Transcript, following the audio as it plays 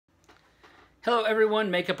Hello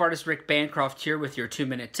everyone, makeup artist Rick Bancroft here with your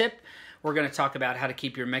 2-minute tip. We're going to talk about how to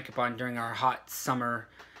keep your makeup on during our hot summer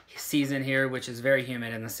season here, which is very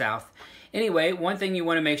humid in the South. Anyway, one thing you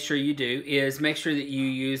want to make sure you do is make sure that you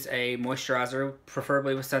use a moisturizer,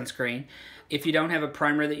 preferably with sunscreen. If you don't have a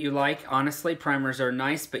primer that you like, honestly, primers are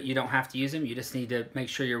nice, but you don't have to use them. You just need to make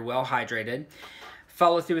sure you're well hydrated.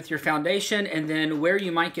 Follow through with your foundation, and then where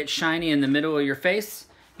you might get shiny in the middle of your face,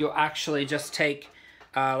 you'll actually just take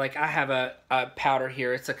like I have a powder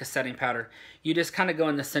here. It's like a setting powder. You just kind of go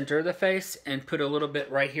in the center of the face and put a little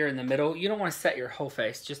bit right here in the middle. You don't want to set your whole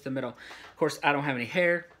face, just the middle. Of course, I don't have any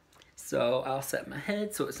hair, so I'll set my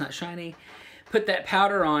head so it's not shiny. Put that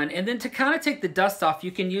powder on, and then to kind of take the dust off,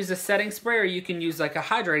 you can use a setting spray or you can use like a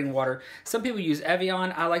hydrating water. Some people use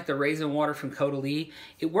Evian. I like the raisin water from Caudalie.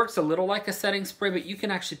 It works a little like a setting spray, but you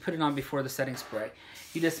can actually put it on before the setting spray.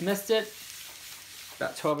 You just mist it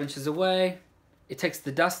about 12 inches away. It takes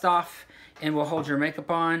the dust off and will hold your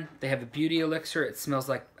makeup on. They have a beauty elixir. It smells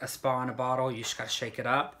like a spa in a bottle. You just gotta shake it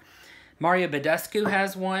up. Mario Badescu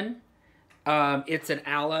has one. It's an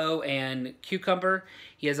aloe and cucumber.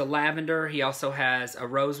 He has a lavender. He also has a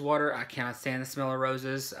rose water. I cannot stand the smell of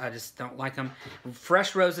roses. I just don't like them.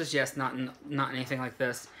 Fresh roses, yes, not anything like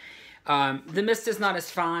this. The mist is not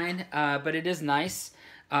as fine, but it is nice,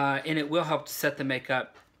 and it will help to set the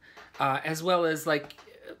makeup, as well as like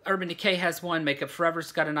Urban Decay has one, Makeup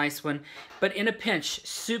Forever's got a nice one. But in a pinch,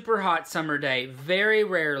 super hot summer day, very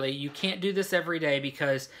rarely, you can't do this every day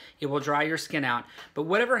because it will dry your skin out. But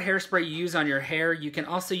whatever hairspray you use on your hair, you can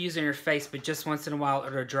also use on your face, but just once in a while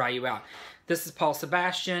it'll dry you out. This is Paul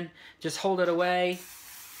Sebastian. Just hold it away.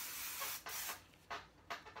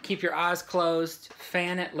 Keep your eyes closed.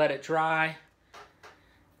 Fan it, let it dry.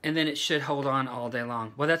 And then it should hold on all day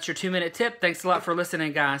long. Well, that's your 2-minute tip. Thanks a lot for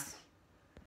listening, guys.